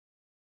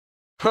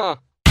Huh.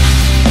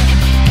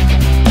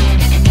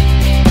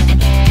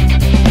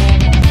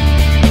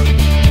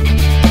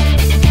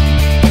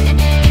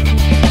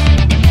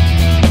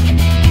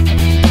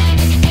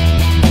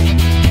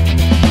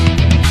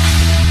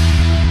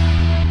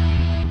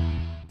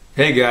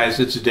 Hey guys,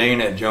 it's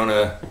Dane at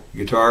Jonah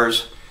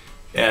Guitars,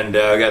 and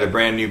I got a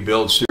brand new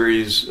build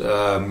series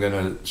I'm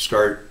going to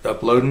start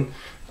uploading.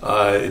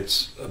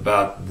 It's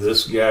about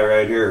this guy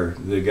right here,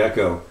 the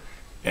GECKO,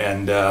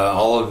 and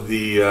all of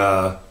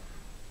the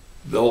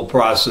whole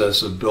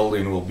process of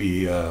building will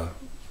be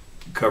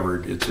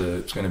covered.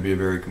 It's going to be a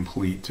very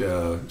complete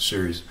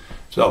series.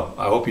 So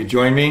I hope you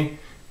join me,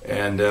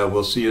 and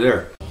we'll see you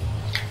there.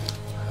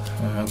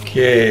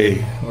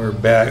 Okay, we're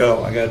back.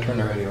 Oh, I got to turn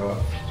the radio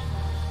off.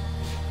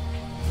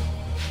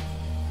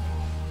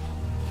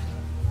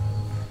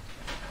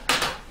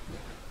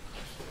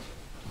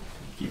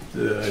 Keep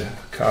the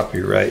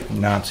copyright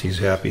Nazis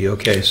happy.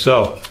 Okay,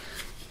 so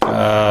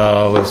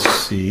let's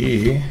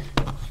see.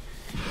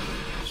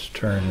 Let's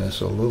turn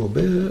this a little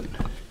bit,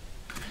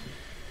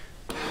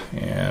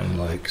 and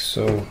like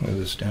so. Move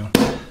this down.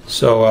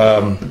 So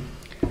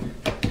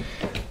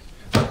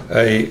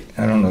I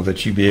don't know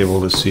that you'd be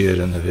able to see it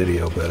in the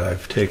video, but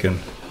I've taken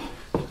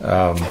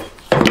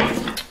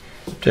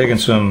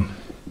some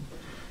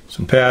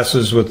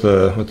passes with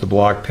the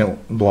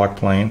block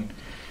plane,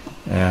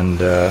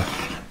 and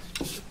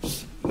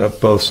up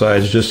both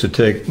sides, just to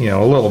take, you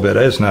know, a little bit.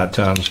 It's not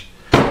tons,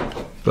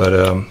 but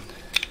and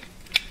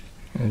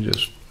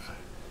just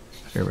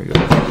here we go.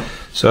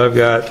 So I've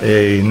got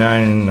a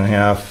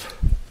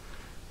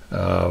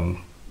 9.5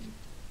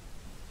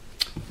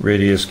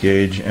 radius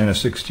gauge and a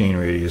 16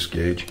 radius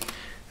gauge.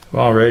 I'm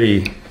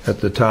already at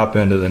the top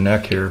end of the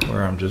neck here,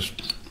 where I'm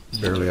just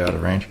barely out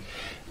of range.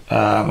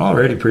 I'm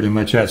already pretty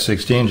much at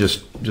 16,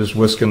 just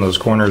whisking those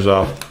corners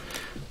off.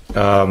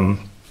 And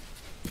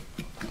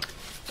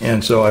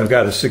so I've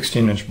got a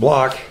 16-inch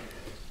block,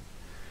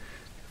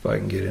 if I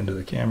can get into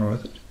the camera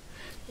with it.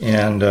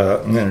 And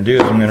I'm going to do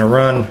is I'm going to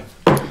run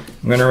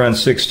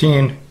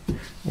 16,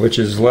 which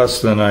is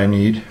less than I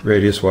need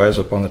radius-wise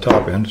up on the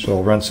top end. So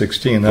I'll run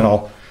 16, then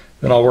I'll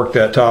work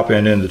that top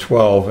end into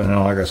 12, and then,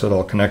 like I said,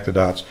 I'll connect the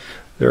dots.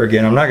 There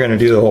again, I'm not going to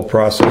do the whole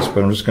process,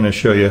 but I'm just going to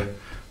show you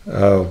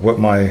what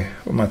my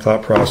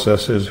thought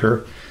process is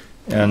here.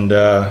 And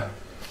I'll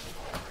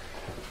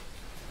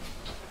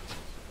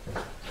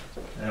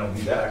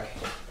be back.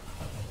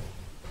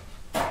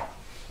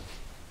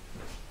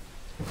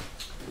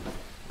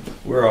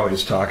 We're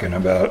always talking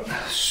about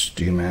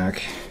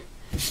StewMac.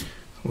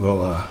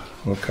 We'll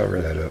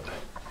cover that up.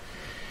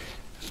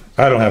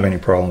 I don't have any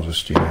problems with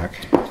StewMac.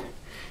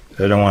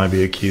 I don't want to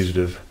be accused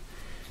of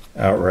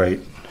outright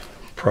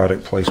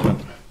product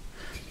placement.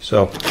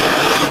 So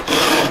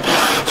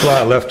that's why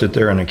I left it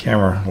there in the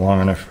camera long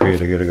enough for you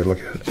to get a good look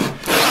at it.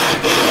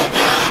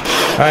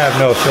 I have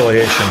no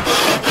affiliation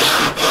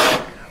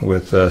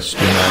with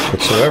StewMac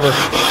whatsoever.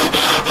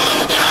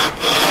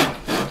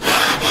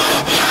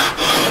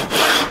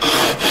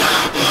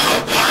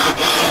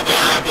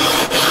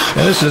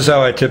 And this is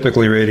how I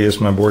typically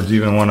radius my boards,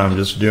 even when I'm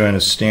just doing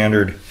a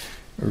standard,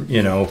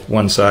 you know,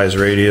 one size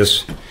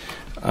radius.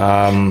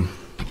 And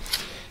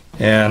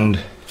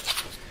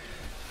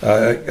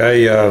I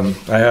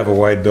have a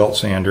wide belt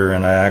sander,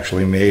 and I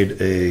actually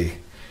made a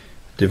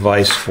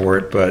device for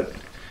it, but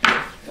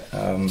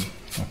I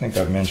think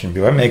I've mentioned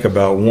before, I make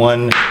about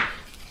one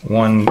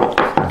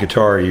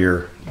guitar a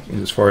year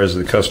as far as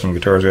the custom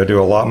guitars. I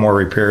do a lot more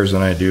repairs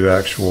than I do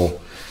actual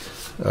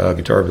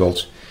guitar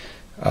builds.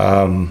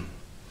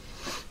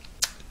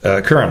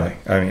 Currently,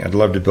 I mean, I'd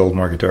love to build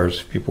more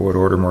guitars. If people would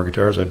order more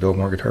guitars, I'd build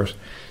more guitars.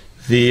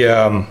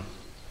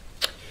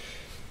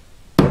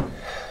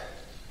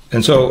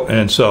 And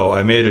so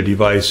I made a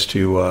device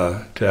to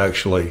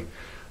actually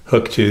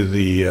hook to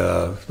the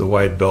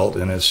wide belt,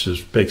 and it's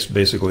just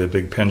basically a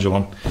big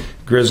pendulum.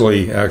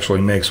 Grizzly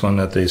actually makes one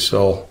that they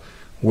sell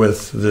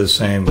with the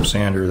same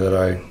sander that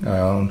I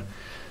own,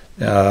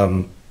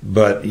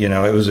 but you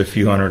know, it was a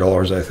few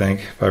 $100s, I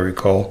think, if I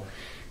recall.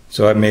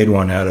 So I made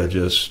one out of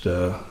just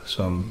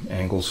some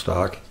angle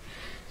stock,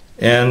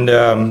 and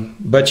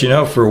but you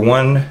know, for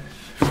one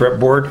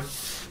fretboard,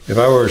 if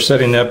I were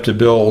setting up to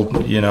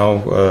build, you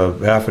know,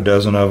 half a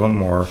dozen of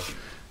them or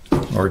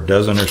a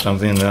dozen or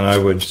something, then I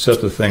would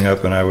set the thing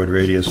up and I would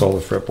radius all the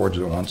fretboards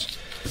at once.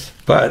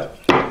 But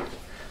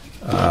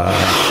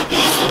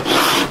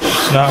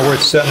it's not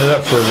worth setting it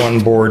up for one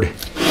board.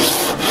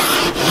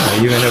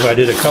 Even if I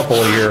did a couple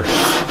a year,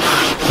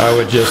 I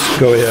would just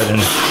go ahead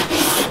and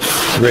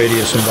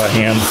radius them by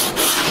hand.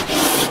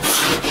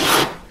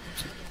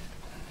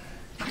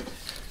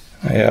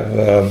 I have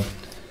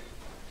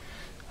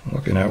I'm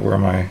looking at where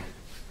my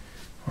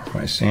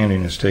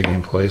sanding is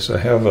taking place. I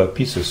have a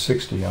piece of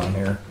 60 on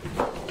here.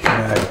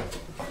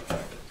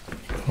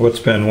 What's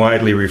been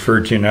widely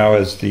referred to now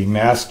as the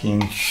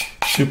masking,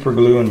 super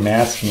glue and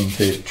masking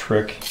tape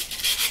trick.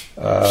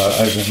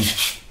 I've been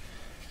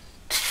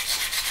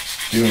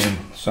doing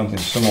something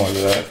similar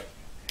to that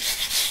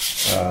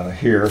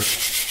here,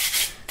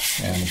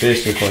 and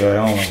basically I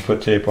only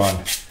put tape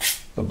on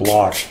the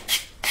block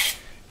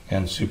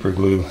and super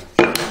glue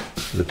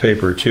the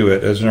paper to it.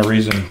 There's no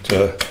reason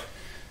to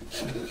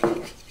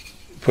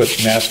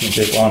put masking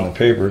tape on the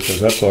paper because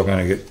that's all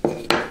going to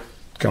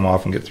come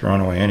off and get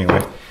thrown away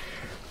anyway.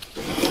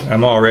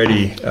 I'm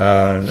already,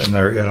 and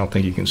I don't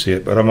think you can see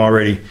it, but I'm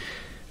already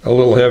a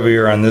little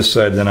heavier on this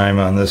side than I'm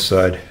on this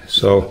side.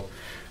 So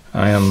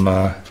I am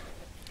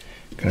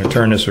going to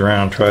turn this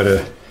around, try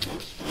to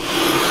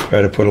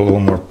put a little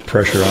more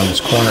pressure on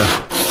this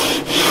corner.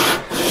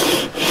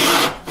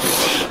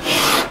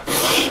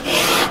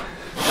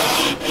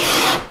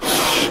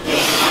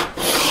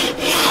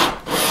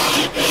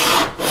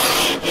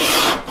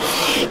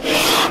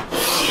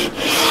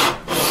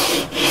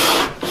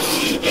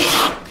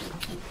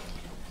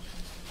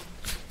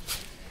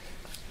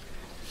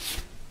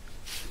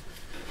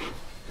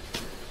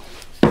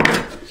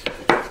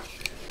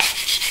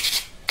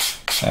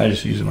 I'm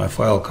just using my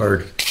file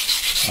card.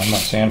 I'm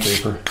not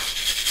sandpaper.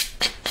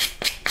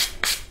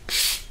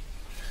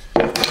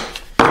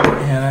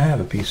 And I have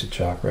a piece of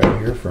chalk right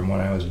here from when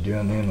I was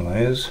doing the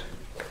inlays.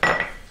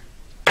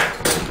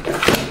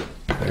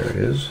 There it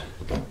is.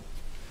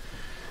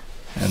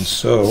 And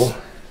so,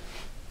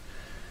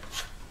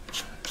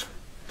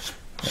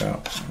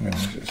 well, I'm going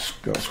to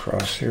just go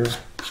across here.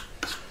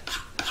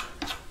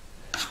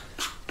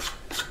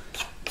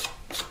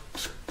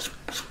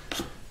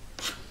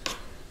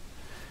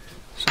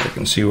 You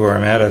can see where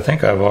I'm at. I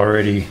think I've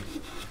already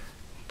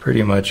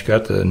pretty much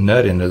got the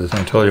nut into the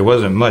thing. I told you there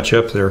wasn't much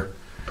up there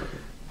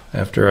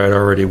after I'd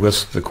already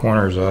whisked the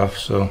corners off,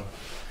 so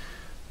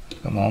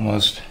I've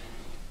almost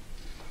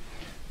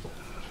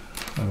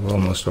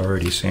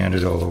already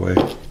sanded all the way.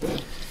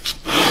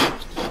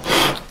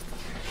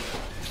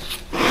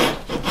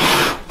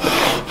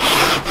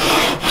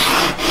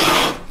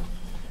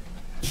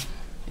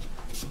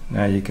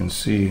 Now you can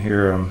see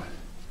here I'm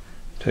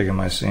taking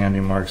my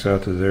sanding marks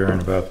out to there and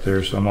about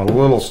there, so I'm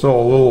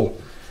still a little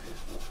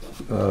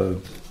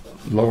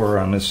lower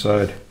on this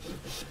side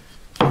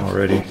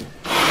already.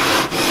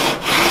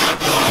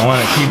 I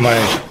want to keep my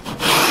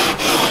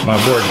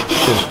board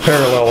as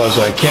parallel as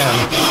I can,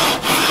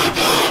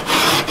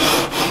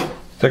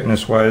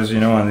 thickness wise,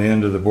 you know, on the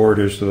end of the board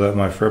here, so that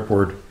my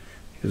fretboard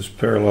is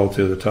parallel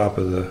to the top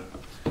of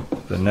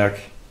the neck.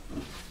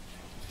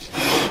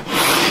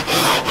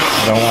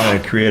 I don't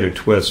want to create a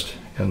twist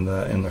in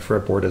the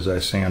fretboard as I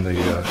sand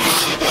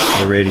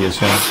the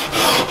radius in.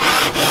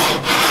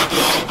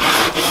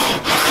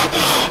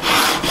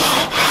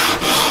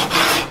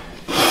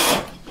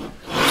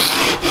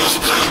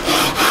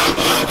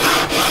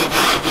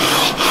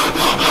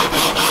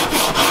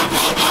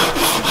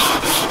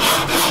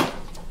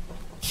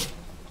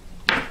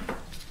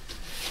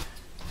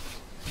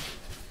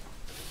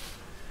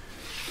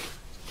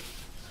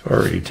 I've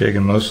already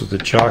taken most of the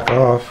chalk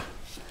off.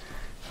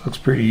 Looks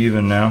pretty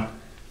even now.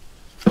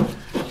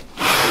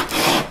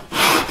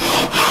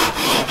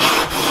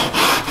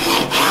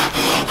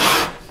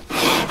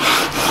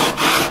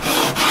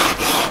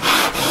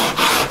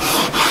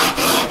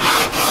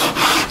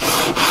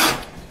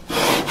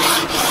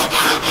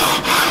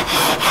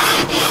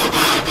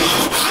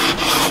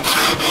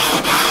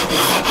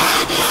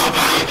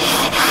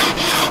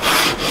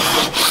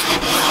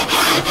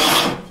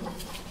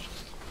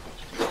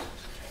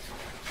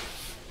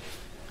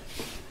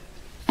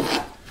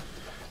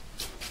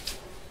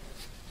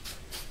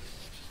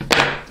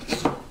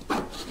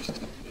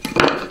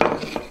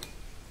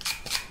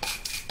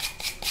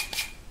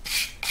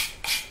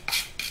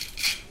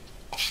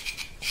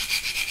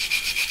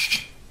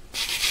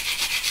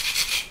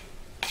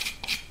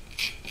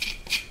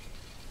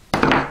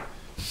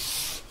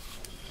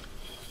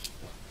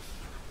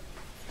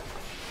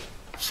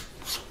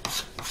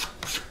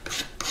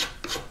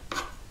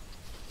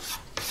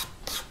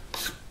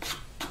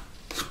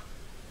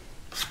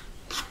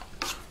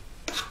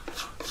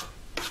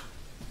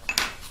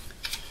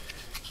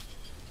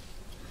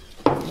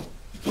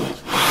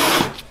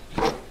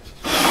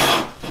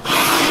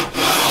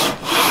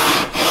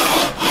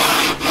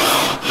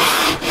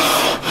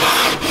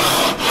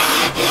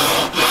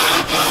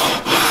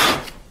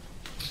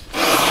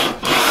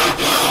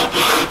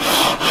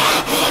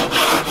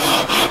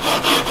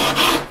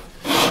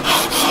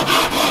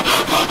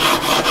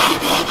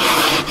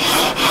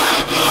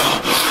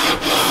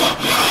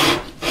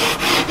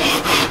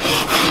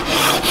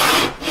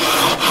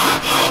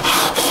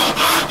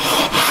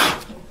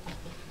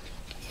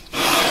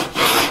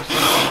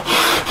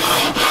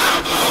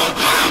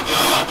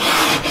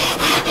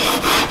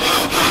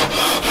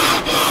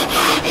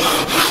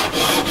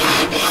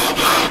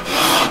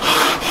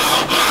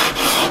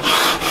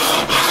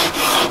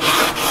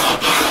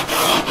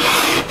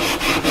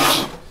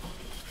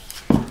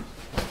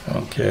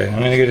 Okay, I'm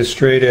going to get a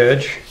straight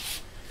edge,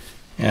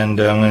 and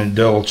I'm going to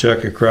double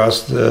check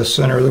across the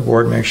center of the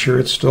board, make sure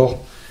it's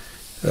still,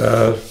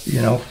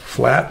 you know,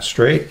 flat,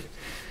 straight.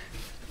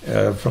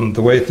 From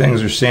the way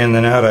things are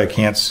sanding out, I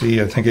can't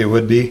see. I think it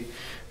would be.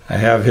 I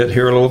have hit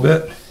here a little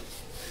bit.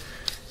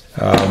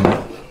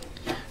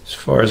 As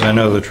far as I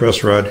know, the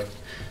truss rod,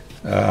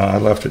 I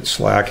left it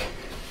slack.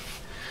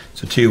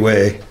 it's a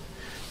two-way,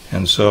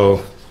 and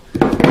so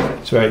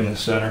it's right in the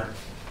center.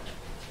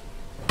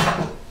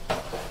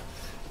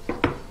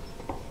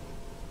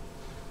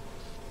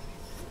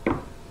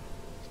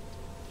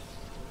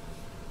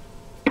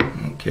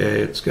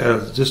 Okay, it's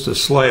got just a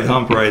slight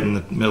hump right in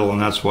the middle,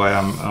 and that's why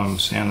I'm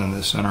sanding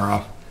the center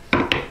off.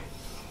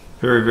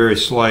 Very, very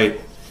slight,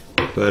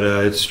 but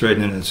it's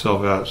straightening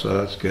itself out, so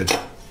that's good.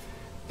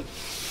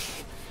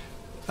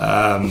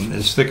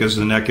 As thick as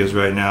the neck is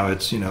right now,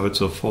 it's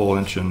it's a full 1.25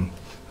 inches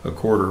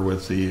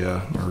with the,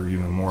 or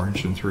even more, 1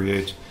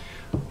 3/8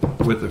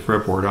 with the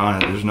fretboard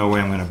on it. There's no way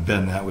I'm going to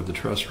bend that with the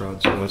truss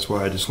rod, so that's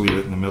why I just leave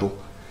it in the middle.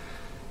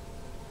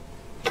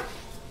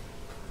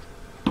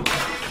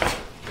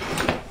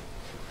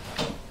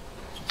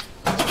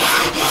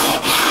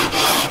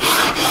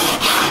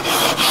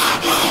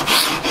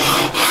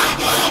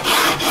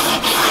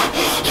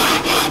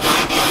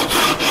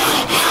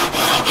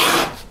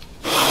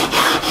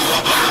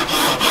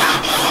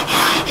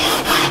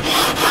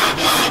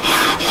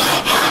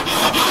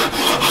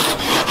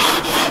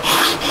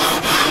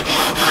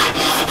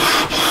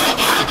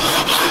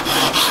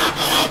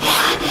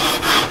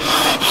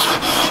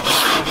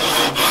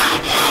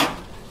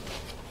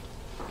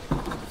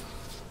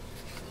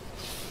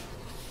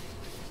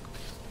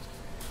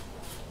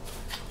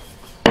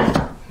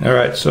 All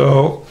right,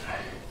 so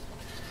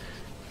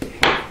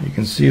you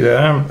can see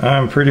that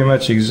I'm pretty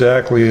much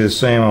exactly the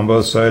same on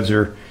both sides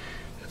here.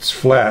 It's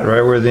flat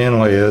right where the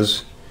inlay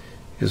is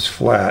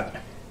flat,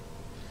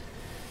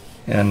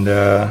 and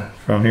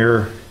from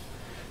here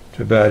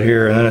to about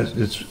here, and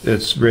then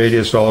it's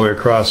radius all the way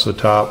across the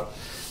top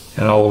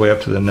and all the way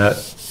up to the nut.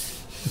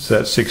 It's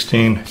that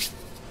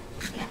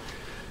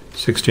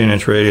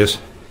 16-inch radius,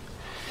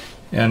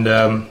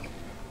 and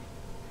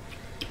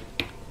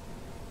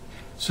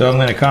so I'm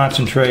going to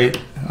concentrate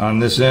on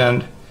this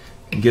end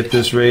and get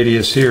this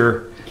radius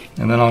here,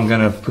 and then I'm going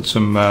to put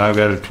some, I've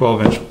got a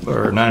 12-inch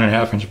or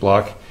 9.5-inch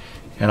block,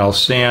 and I'll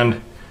sand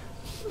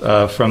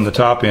from the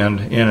top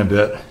end in a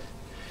bit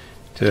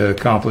to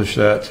accomplish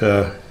that,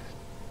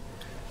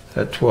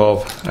 that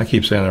 12, I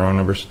keep saying the wrong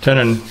numbers,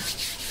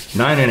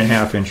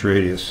 9.5-inch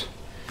radius.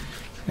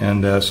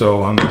 And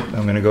so I'm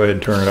going to go ahead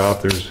and turn it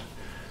off. There's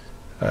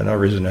no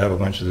reason to have a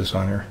bunch of this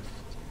on here.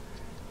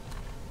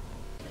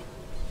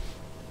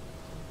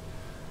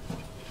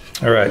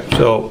 All right,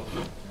 so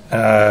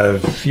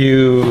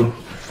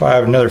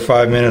another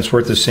 5 minutes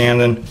worth of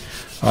sanding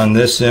on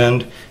this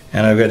end,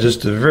 and I've got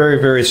just a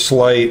very, very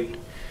slight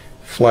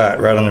flat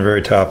right on the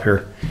very top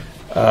here.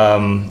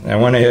 I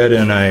went ahead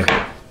and I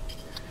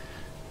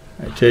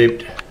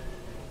taped,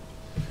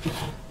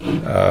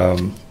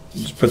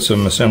 just put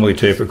some assembly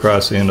tape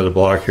across the end of the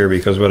block here,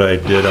 because what I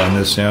did on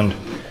this end,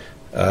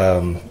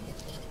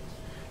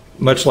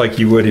 much like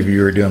you would if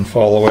you were doing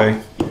fall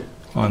away,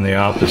 on the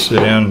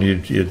opposite end,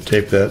 you'd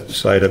tape that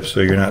side up so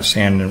you're not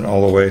sanding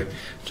all the way,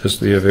 just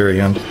the very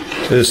end.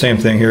 Did the same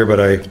thing here, but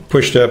I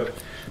pushed up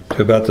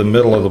to about the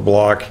middle of the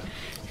block,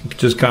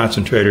 just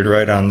concentrated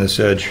right on this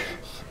edge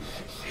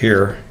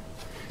here,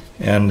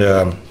 and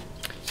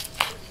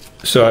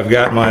so I've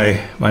got my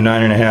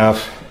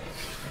 9.5,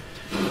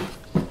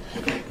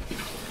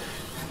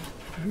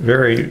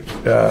 very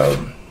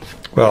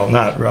well,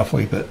 not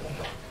roughly, but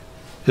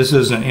this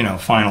isn't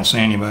final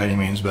sanding by any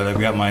means, but I've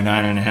got my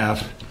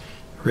 9.5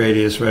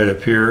 radius right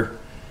up here.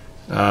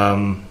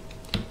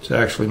 It's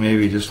actually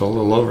maybe just a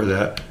little over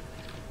that,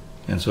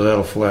 and so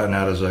that'll flatten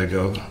out as I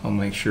go. I'll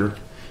make sure.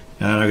 And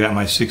then I've got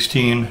my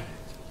 16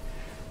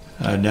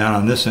 down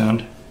on this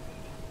end,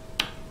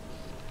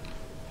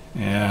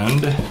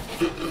 and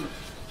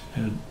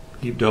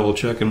keep double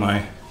checking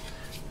my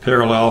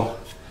parallel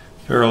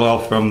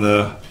from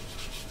the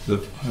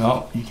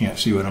well, you can't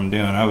see what I'm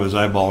doing. I was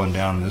eyeballing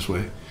down this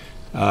way.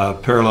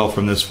 Parallel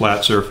from this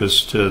flat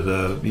surface to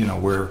the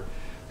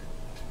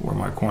where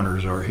my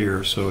corners are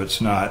here, so it's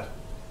not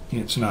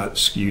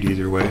skewed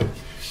either way.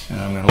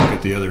 And I'm going to look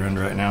at the other end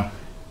right now,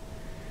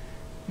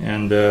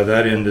 and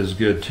that end is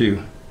good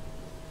too.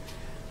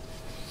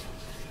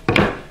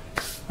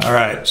 All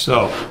right,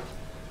 so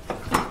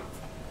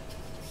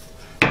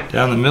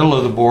down the middle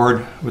of the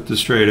board with the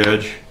straight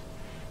edge,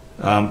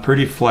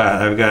 pretty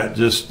flat. I've got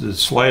just the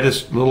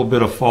slightest little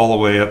bit of fall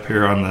away up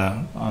here on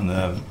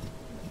the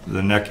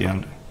neck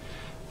end,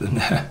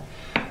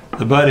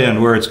 the butt end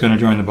where it's going to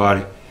join the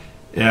body.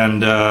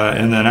 And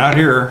then out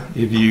here,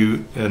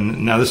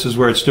 and now this is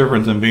where it's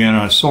different than being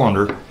on a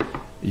cylinder,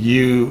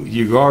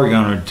 you are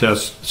going to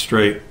test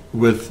straight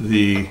with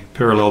the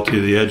parallel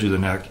to the edge of the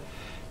neck,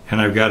 and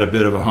I've got a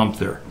bit of a hump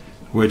there,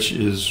 which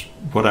is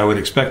what I would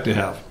expect to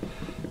have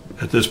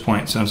at this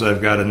point, since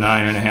I've got a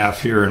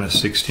 9.5 here and a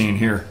 16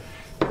 here,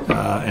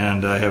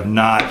 and I have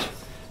not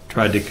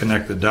tried to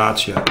connect the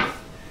dots yet.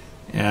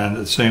 And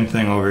the same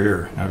thing over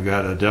here. I've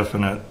got a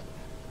definite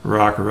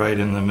rock right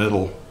in the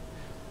middle.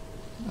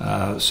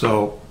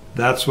 So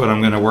that's what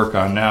I'm going to work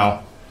on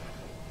now.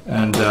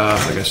 And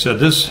like I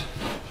said,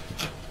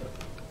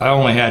 I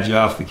only had you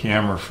off the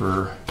camera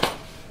for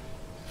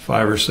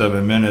 5 or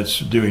 7 minutes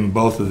doing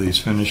both of these,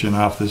 finishing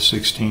off this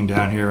 16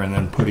 down here and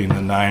then putting the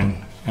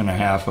 9.5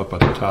 1.5 up at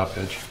the top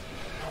edge.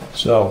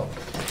 So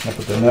I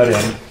put the nut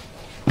in.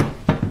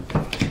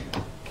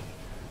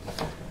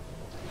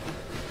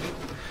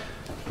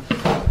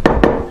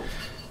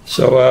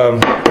 So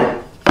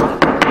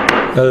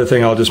another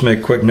thing I'll just make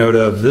a quick note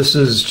of, this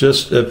is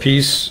just a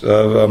piece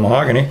of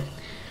mahogany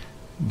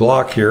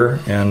block here,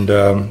 and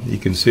you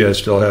can see I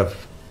still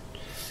have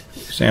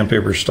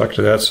sandpaper stuck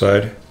to that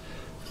side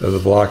of the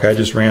block. I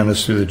just ran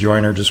this through the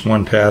joiner, just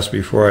one pass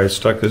before I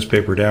stuck this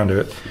paper down to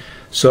it.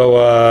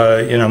 So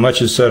you know,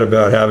 much is said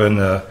about having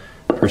the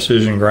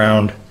precision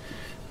ground,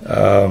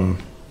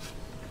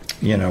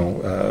 you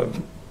know,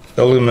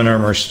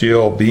 aluminum or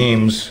steel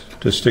beams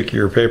to stick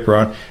your paper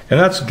on, and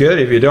that's good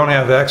if you don't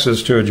have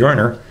access to a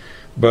joiner.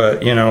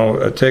 But you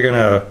know, taking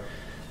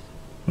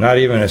not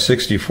even a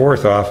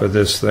 64th off of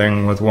this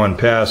thing with one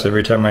pass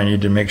every time I need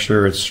to make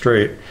sure it's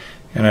straight,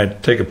 and I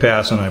take a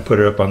pass and I put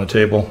it up on the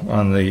table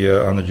on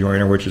the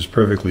joiner, which is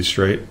perfectly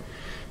straight,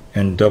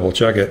 and double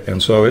check it,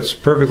 and so it's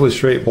perfectly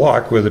straight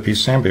block with a piece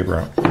of sandpaper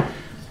on it.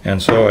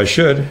 And so I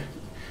should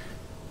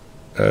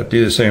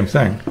do the same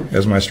thing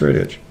as my straight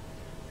edge.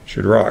 It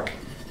should rock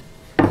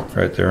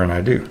right there, and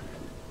I do.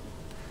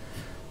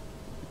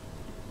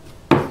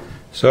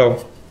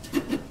 So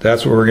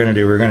that's what we're going to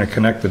do. We're going to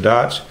connect the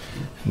dots.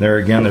 And there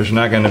again, there's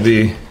not going to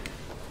be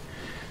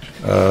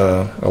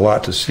a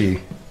lot to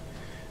see.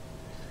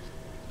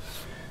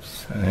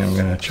 I'm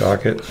going to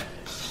chalk it.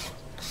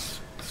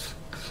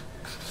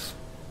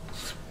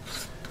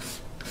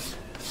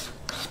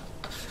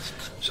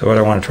 So what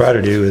I want to try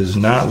to do is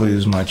not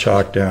lose my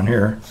chalk down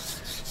here,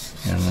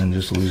 and then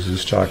just lose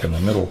this chalk in the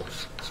middle.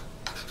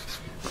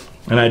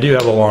 And I do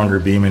have a longer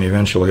beam, and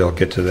eventually I'll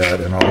get to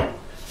that, and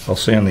I'll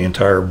sand the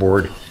entire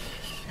board,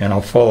 and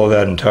I'll follow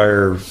that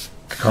entire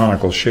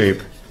conical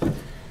shape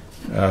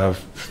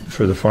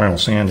for the final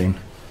sanding.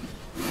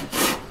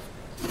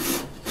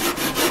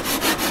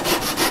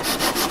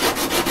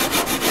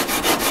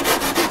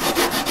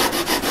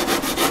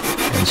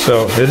 And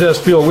so it does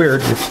feel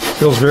weird. It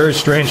feels very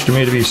strange to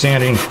me to be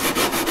sanding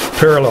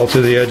parallel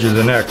to the edge of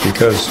the neck,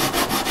 because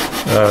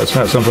it's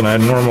not something I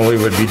normally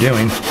would be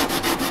doing.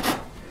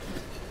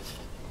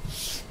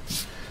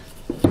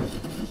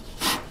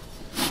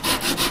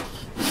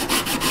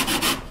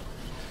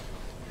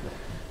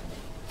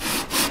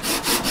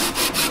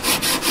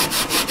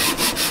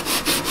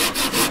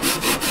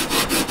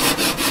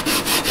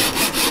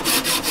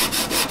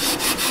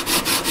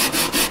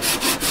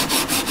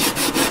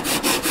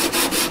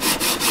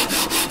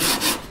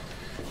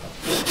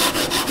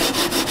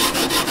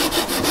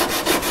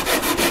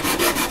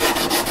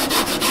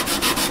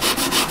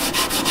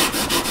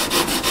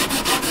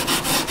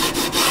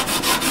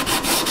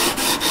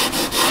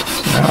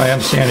 Now I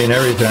am sanding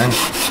everything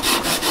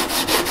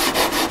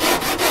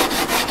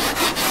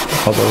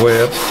all the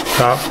way up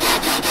top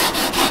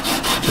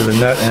to the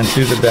nut and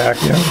to the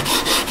back end,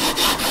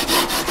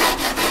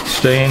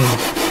 staying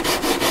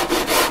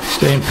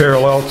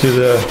parallel to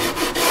the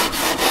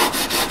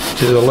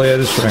lay of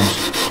the strings.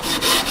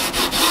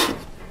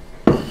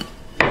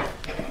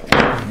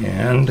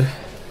 And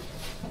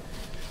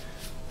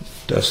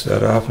dust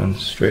that off and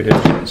straight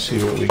edge and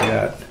see what we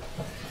got.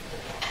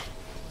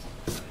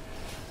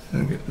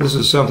 This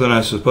is something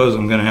I suppose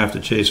I'm going to have to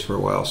chase for a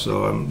while,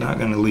 so I'm not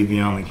going to leave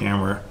you on the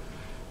camera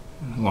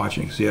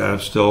watching. See,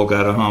 I've still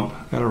got a hump,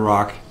 got a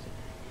rock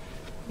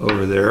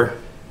over there,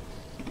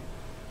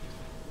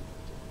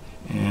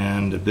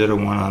 and a bit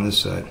of one on this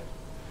side.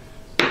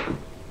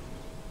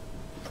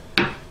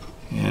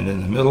 And in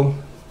the middle,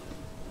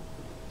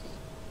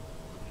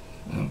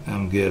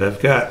 I'm good.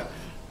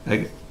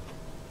 I'm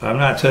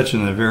not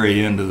touching the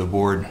very end of the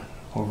board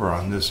over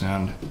on this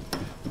end.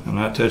 I'm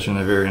not touching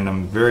the very end.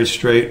 I'm very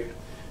straight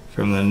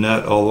from the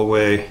nut all the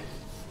way.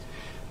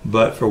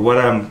 But for what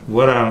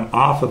I'm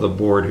off of the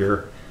board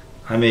here,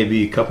 I may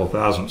be a couple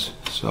thousandths.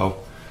 So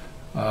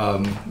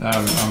I'm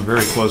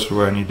very close to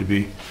where I need to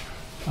be.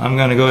 I'm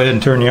going to go ahead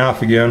and turn you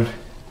off again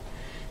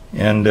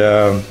and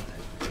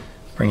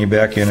bring you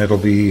back in. It'll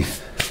be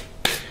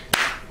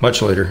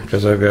much later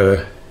because I've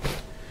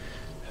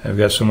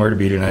got somewhere to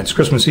be tonight. It's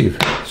Christmas Eve,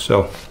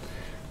 so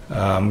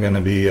I'm going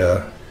to be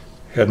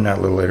heading out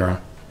a little later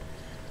on.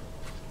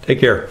 Take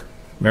care.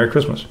 Merry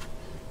Christmas.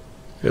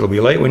 It'll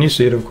be late when you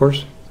see it, of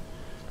course.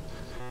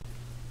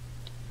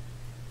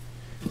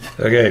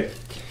 Okay.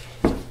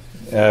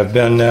 I've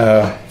been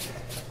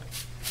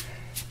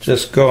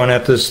just going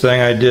at this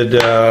thing. I did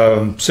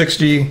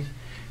 60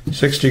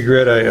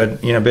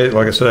 grit. You know,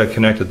 like I said, I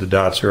connected the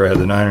dots here. I had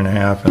the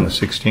 9.5 and the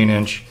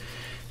 16-inch,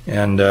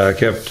 and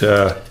kept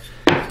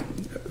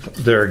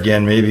there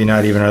again. Maybe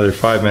not even another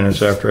 5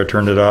 minutes after I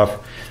turned it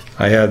off.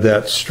 I had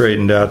that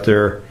straightened out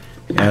there,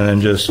 and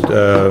then just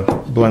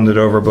blended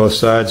over both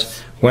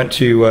sides. Went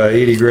to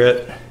 80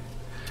 grit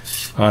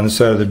on the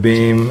side of the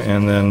beam,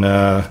 and then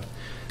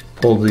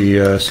pulled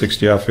the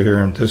 60 off of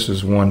here, and this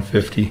is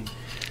 150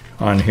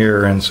 on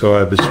here, and so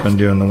I've just been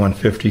doing the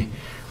 150.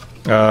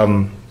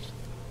 I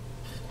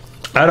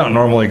don't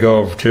normally go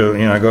over to,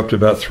 I go up to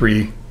about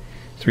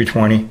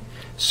 320.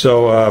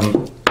 So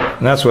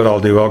and that's what I'll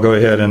do. I'll go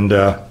ahead and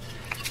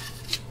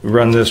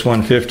run this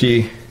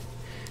 150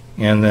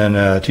 and then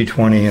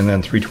 220 and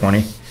then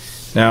 320.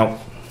 Now,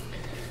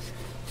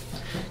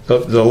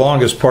 the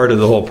longest part of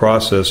the whole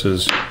process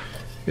is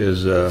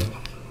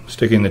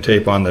sticking the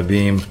tape on the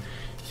beam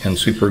and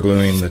super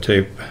gluing the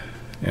tape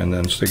and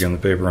then sticking the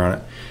paper on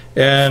it.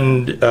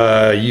 And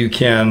you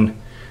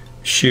can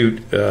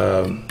shoot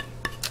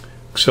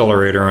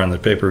accelerator on the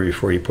paper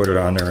before you put it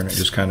on there, and it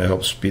just kind of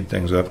helps speed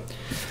things up.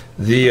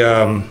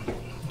 I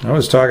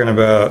was talking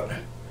about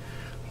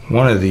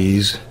one of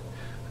these.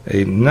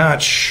 I'm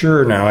not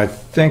sure now. I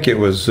think it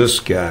was this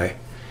guy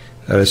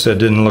that I said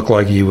didn't look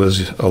like he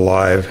was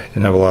alive,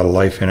 didn't have a lot of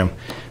life in him.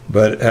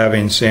 But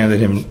having sanded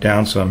him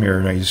down some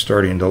here, he's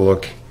starting to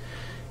look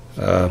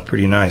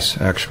pretty nice,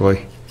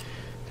 actually.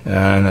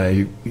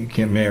 And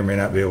you may or may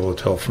not be able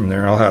to tell from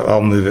there.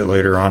 I'll move it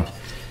later on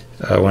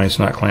when it's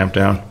not clamped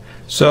down.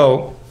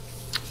 So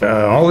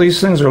all these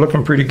things are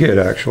looking pretty good,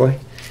 actually.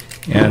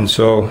 And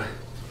so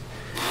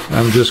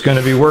I'm just going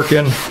to be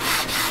working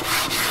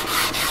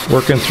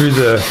through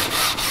the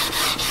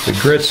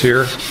grits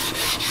here.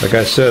 Like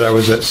I said, I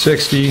was at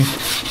 60,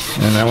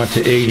 and I went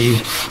to 80,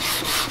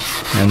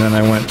 and then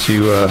I went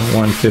to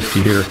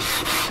 150 here.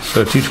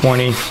 So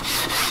 220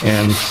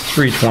 and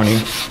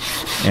 320,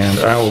 and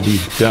I will be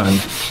done.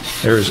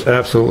 There is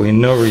absolutely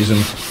no reason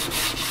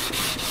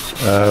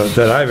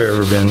that I've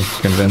ever been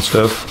convinced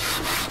of.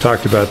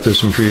 Talked about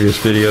this in previous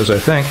videos, I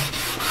think,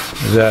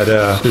 that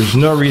there's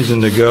no reason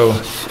to go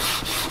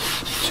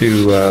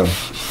to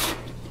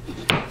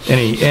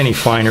any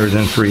finer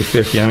than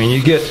 350. I mean,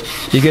 you get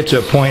to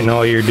a point and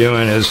all you're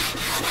doing is,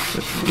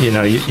 you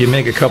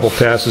make a couple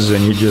passes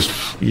and you just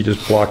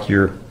block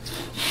your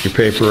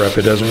paper up.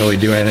 It doesn't really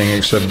do anything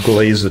except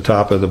glaze the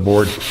top of the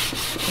board.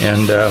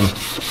 And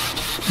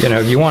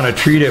you want to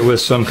treat it with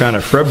some kind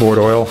of fretboard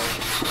oil.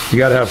 You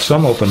got to have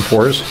some open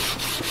pores.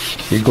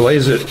 You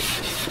glaze it,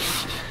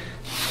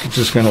 it's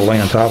just going to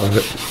lay on top of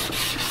it.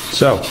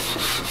 So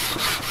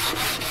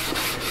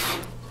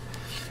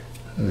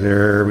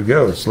there we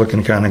go. It's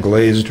looking kind of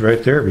glazed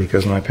right there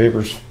because my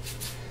paper's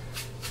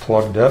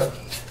plugged up.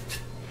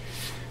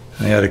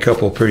 I had a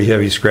couple pretty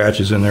heavy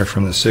scratches in there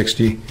from the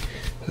 60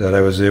 that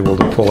I was able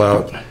to pull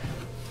out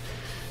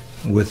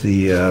with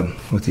the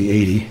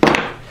 80.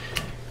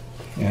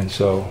 And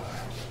so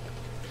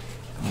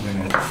I'm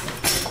going to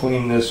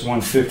clean this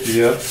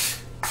 150 up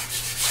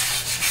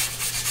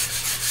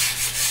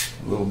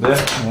a little bit,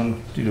 and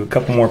then do a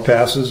couple more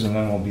passes, and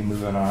then we'll be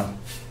moving on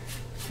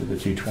to the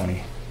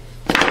 220.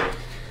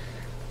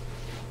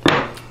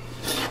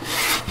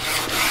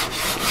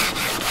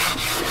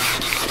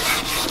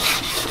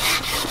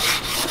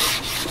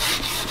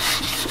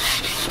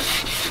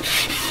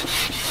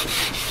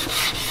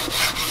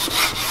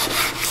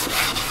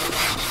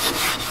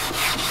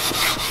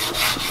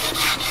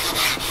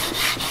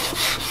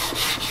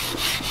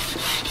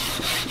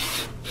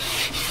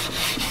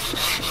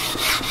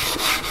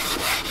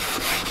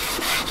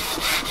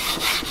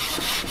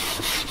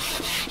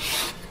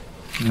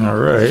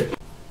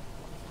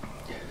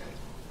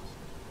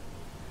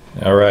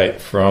 All right.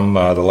 From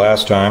the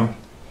last time,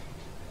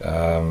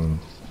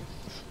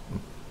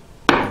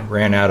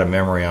 ran out of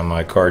memory on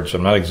my card, so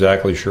I'm not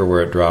exactly sure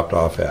where it dropped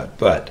off at.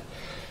 But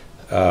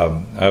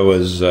I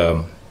was,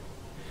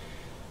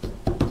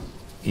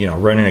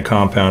 running a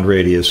compound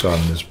radius on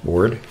this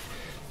board,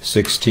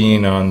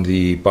 16 on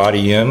the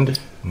body end,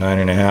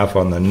 9.5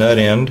 on the nut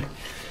end.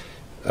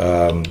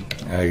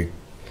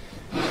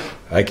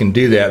 I can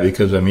do that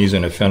because I'm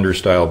using a fender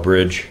style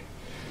bridge,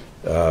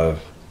 kind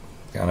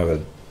of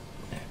a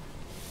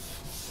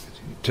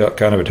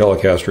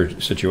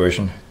Telecaster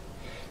situation.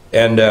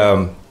 And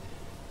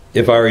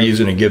if I were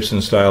using a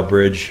Gibson style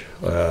bridge,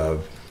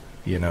 regular,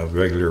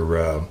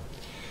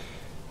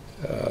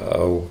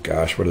 oh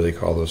gosh, what do they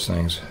call those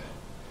things?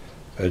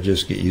 I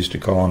just get used to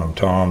calling them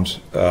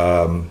toms.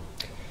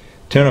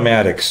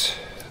 Tunomatics,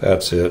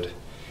 that's it.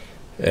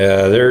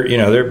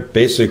 They're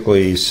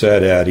basically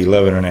set at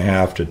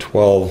 11.5 to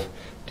 12,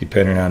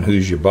 depending on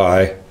whose you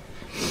buy.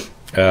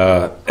 In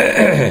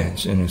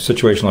a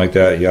situation like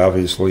that, you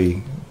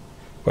obviously,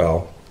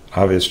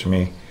 obvious to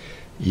me,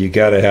 you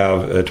got to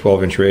have a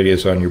 12-inch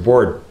radius on your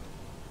board.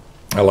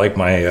 I like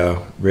my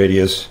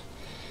radius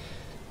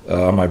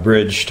on my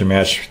bridge to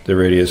match the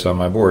radius on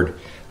my board.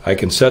 I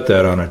can set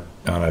that on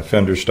a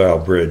fender style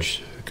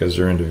bridge because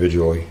they're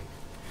individually.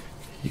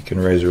 You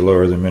can raise or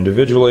lower them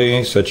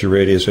individually, set your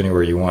radius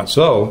anywhere you want.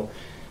 So,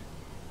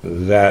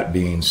 that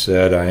being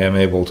said, I am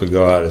able to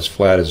go out as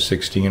flat as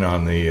 16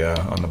 on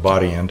the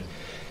body end,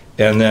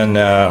 and then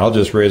I'll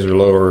just raise or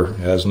lower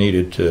as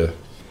needed to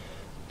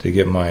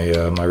get my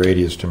my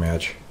radius to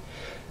match.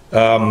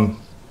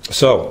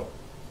 So,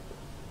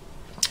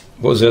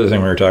 what was the other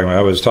thing we were talking about?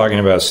 I was talking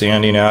about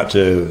sanding out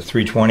to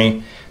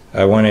 320.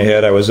 I went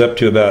ahead. I was up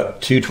to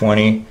about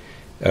 220.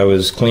 I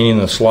was cleaning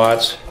the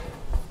slots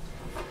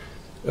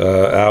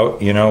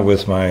out,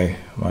 with my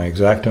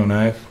X-Acto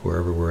knife,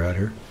 wherever we're at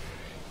here,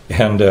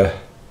 and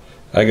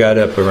I got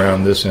up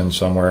around this end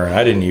somewhere, and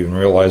I didn't even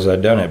realize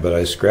I'd done it, but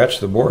I scratched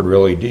the board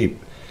really deep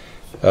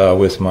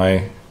with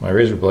my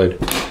razor blade,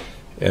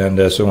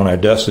 And so when I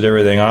dusted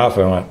everything off,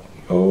 I went,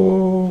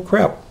 oh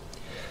crap.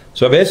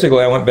 So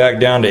basically I went back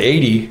down to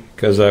 80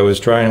 because I was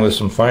trying with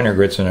some finer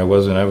grits and it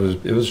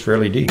was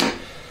fairly deep.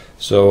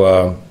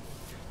 So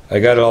I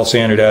got it all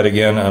sanded out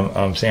again.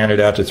 I'm sanded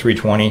out to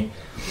 320.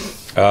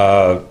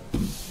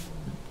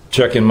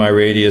 Checking my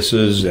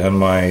radiuses and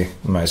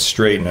my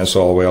straightness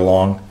all the way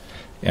along,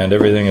 and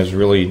everything is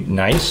really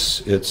nice.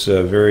 It's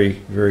very,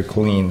 very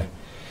clean.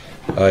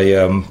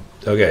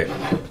 Okay,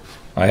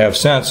 I have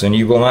since, and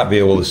you will not be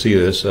able to see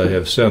this, I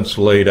have since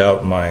laid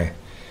out my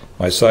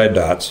side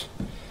dots,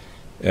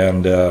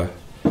 and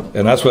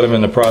that's what I'm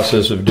in the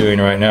process of doing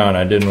right now, and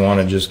I didn't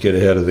want to just get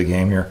ahead of the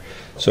game here.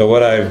 So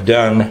what I've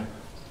done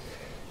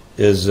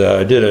is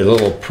I did a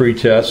little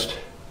pre-test,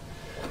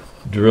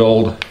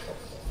 drilled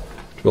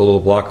a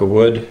little block of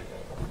wood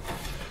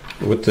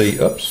with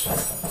the, oops,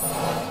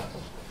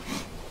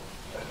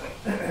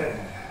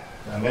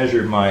 I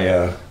measured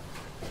my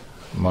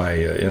my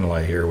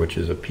inlay here, which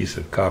is a piece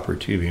of copper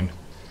tubing,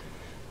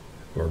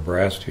 or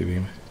brass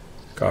tubing,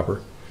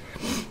 copper,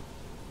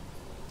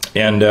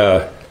 and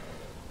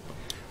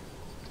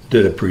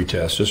did a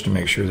pre-test just to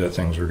make sure that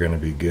things were going to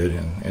be good,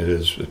 and it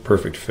is a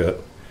perfect fit.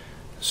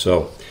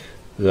 So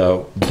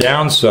the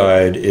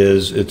downside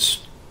is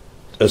it's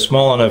a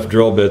small enough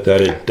drill bit that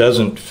it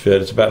doesn't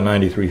fit. It's about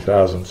 93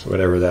 thousandths,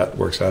 whatever that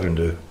works out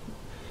into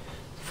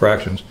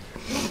fractions.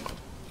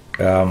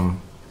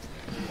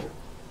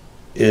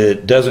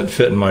 It doesn't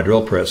fit in my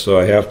drill press, so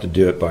I have to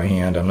do it by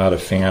hand. I'm not a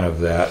fan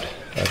of that.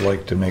 I'd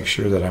like to make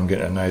sure that I'm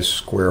getting a nice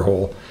square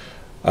hole.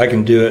 I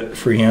can do it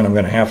freehand. I'm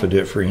going to have to do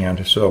it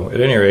freehand. So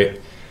at any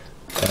rate,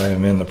 I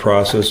am in the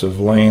process of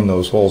laying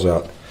those holes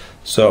out.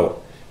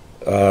 So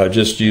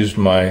just used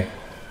my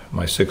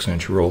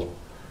 6-inch rule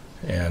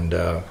and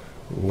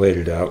laid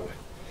it out.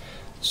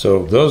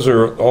 So those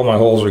are all my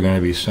holes are going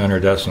to be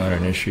centered. That's not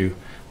an issue.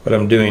 What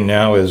I'm doing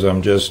now is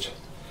I'm just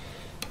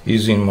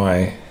using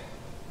my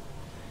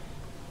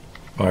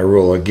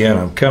rule again.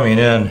 I'm coming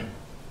in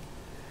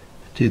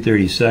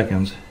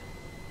 2/32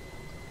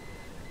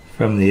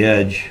 from the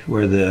edge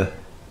where the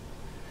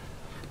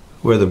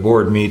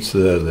board meets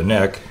the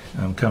neck.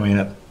 I'm coming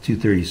up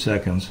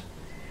 2/32,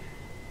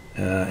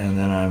 and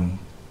then I'm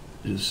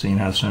just seeing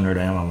how centered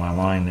I am on my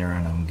line there,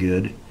 and I'm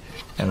good.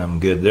 And I'm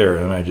good there,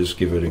 and I just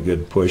give it a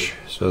good push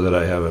so that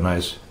I have a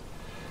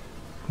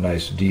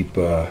nice deep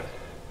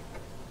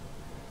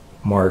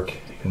mark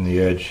in the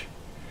edge,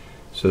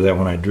 so that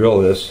when I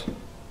drill this,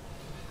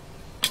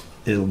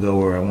 it'll go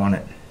where I want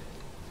it.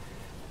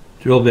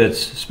 Drill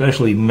bits,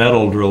 especially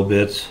metal drill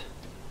bits,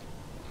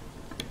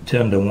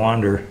 tend to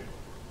wander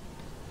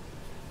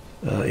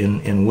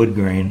in wood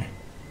grain,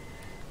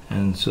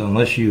 and so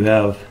unless you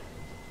have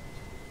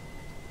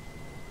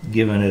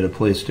given it a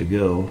place to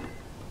go,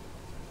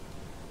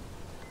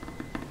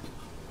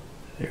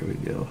 there we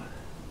go,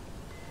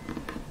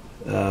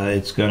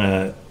 it's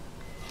gonna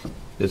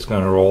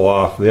roll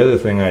off. The other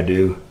thing I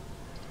do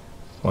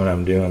when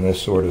I'm doing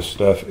this sort of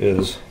stuff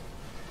is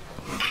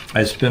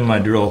I spin my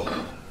drill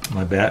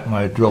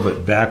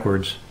bit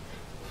backwards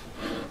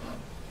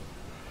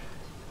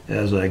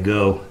as I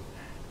go.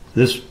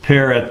 This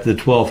pair at the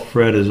 12th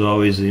fret is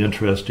always the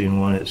interesting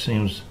one. It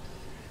seems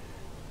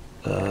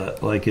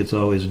like it's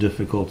always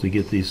difficult to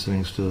get these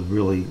things to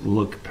really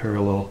look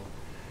parallel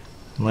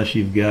unless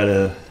you've got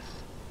a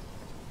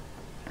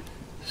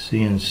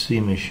CNC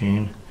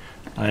machine.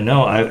 I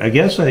know, I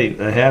guess I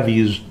have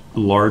used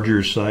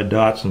larger side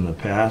dots in the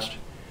past,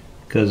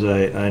 because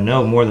I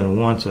know more than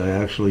once I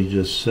actually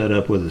just set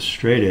up with a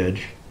straight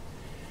edge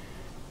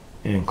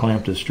and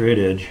clamped a straight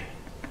edge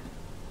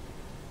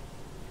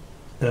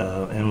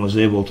and was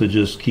able to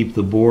just keep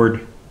the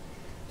board,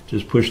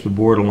 just push the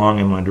board along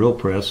in my drill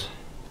press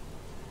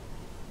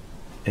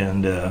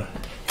and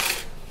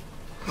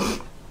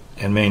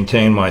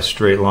maintain my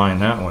straight line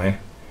that way.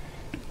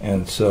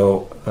 And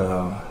so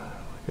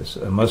I guess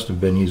I must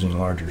have been using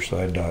larger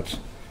side dots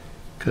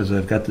because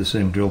I've got the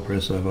same drill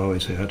press I've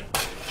always had.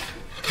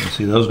 You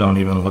see, those don't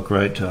even look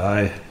right to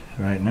eye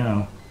right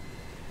now.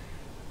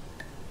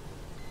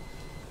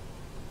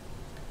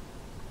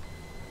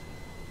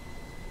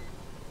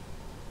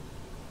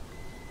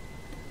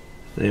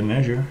 They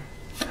measure.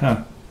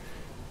 Huh.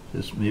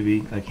 Just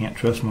maybe I can't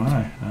trust my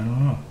eye. I don't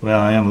know. Well,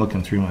 I am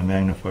looking through my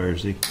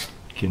magnifiers. They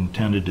can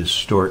tend to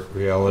distort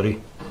reality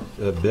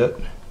a bit.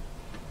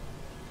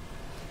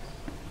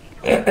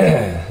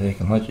 They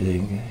can let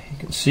you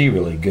can see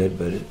really good,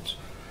 but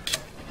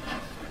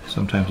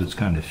sometimes it's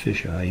kind of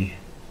fish-eye-y.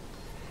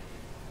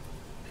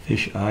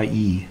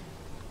 Fish-eye-y.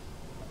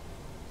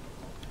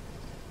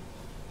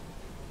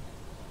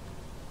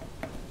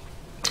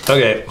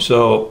 Okay,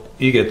 so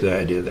you get the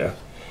idea there.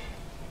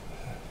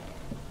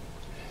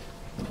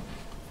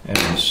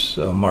 And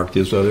so I'll mark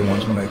these other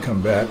ones when I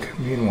come back.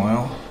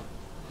 Meanwhile,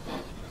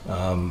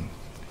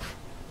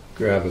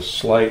 grab a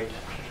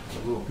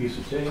little piece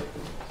of tape.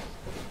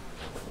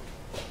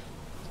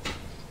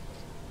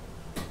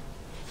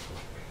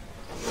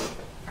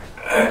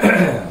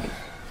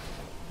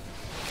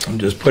 I'm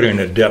just putting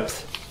a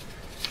depth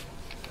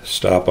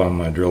stop on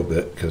my drill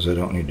bit because I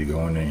don't need to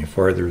go in any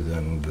farther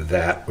than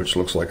that, which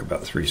looks like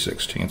about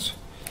 3/16.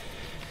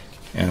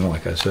 And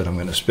like I said, I'm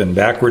going to spin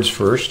backwards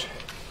first.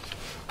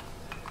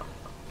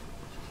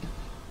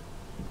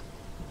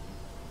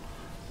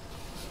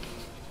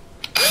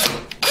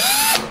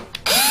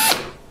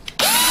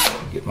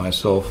 Get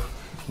myself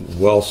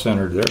well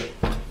centered there.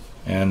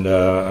 And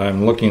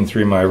I'm looking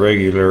through my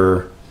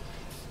regular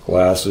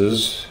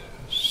glasses,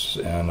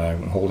 and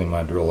I'm holding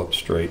my drill up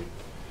straight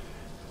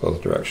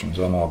both directions.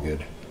 I'm all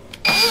good.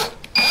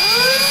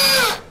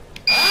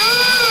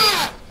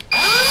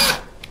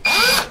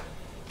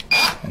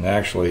 And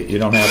actually, you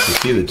don't have to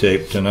see the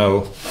tape to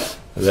know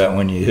that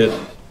when you hit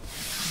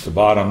the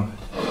bottom,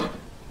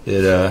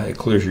 it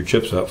clears your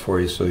chips out for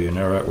you, so you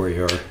know right where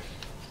you are.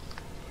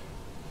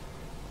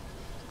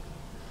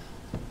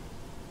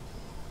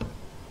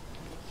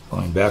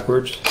 Going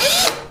backwards.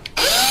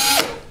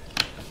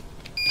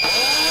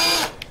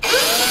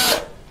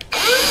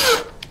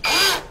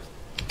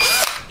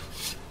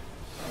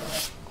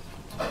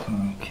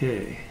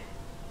 Okay.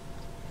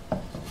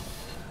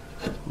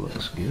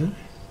 Looks good.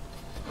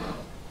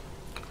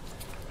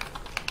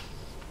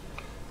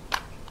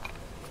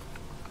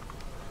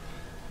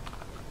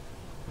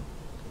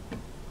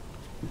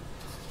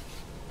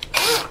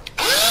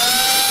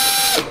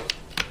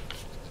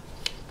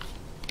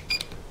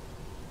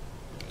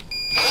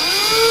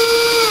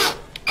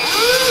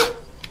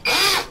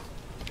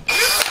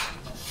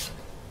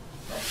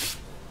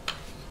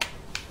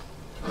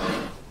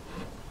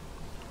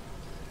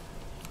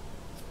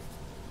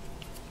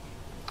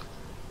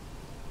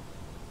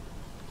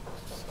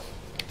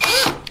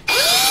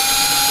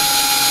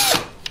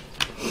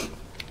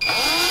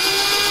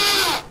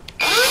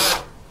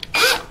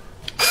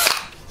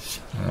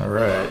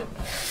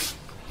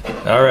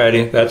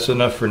 Alrighty, that's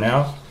enough for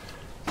now.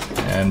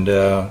 And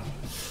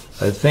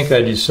I think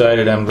I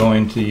decided I'm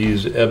going to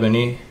use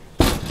ebony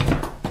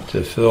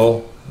to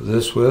fill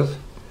this with.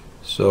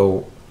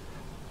 So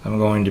I'm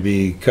going to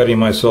be cutting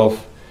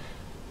myself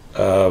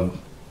a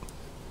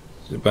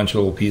bunch of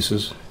little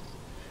pieces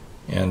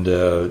and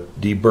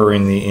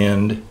deburring the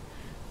end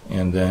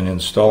and then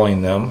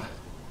installing them.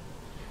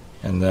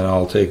 And then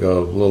I'll take a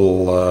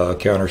little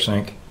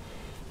countersink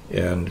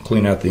and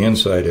clean out the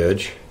inside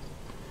edge,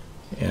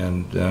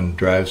 and then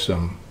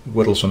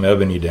whittle some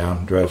ebony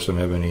down, drive some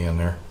ebony in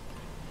there.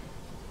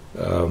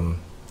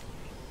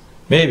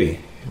 Maybe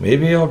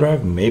I'll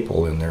drive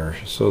maple in there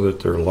so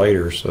that they're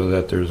lighter, so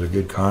that there's a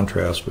good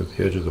contrast with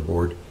the edge of the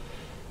board.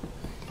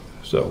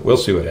 So we'll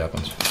see what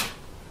happens.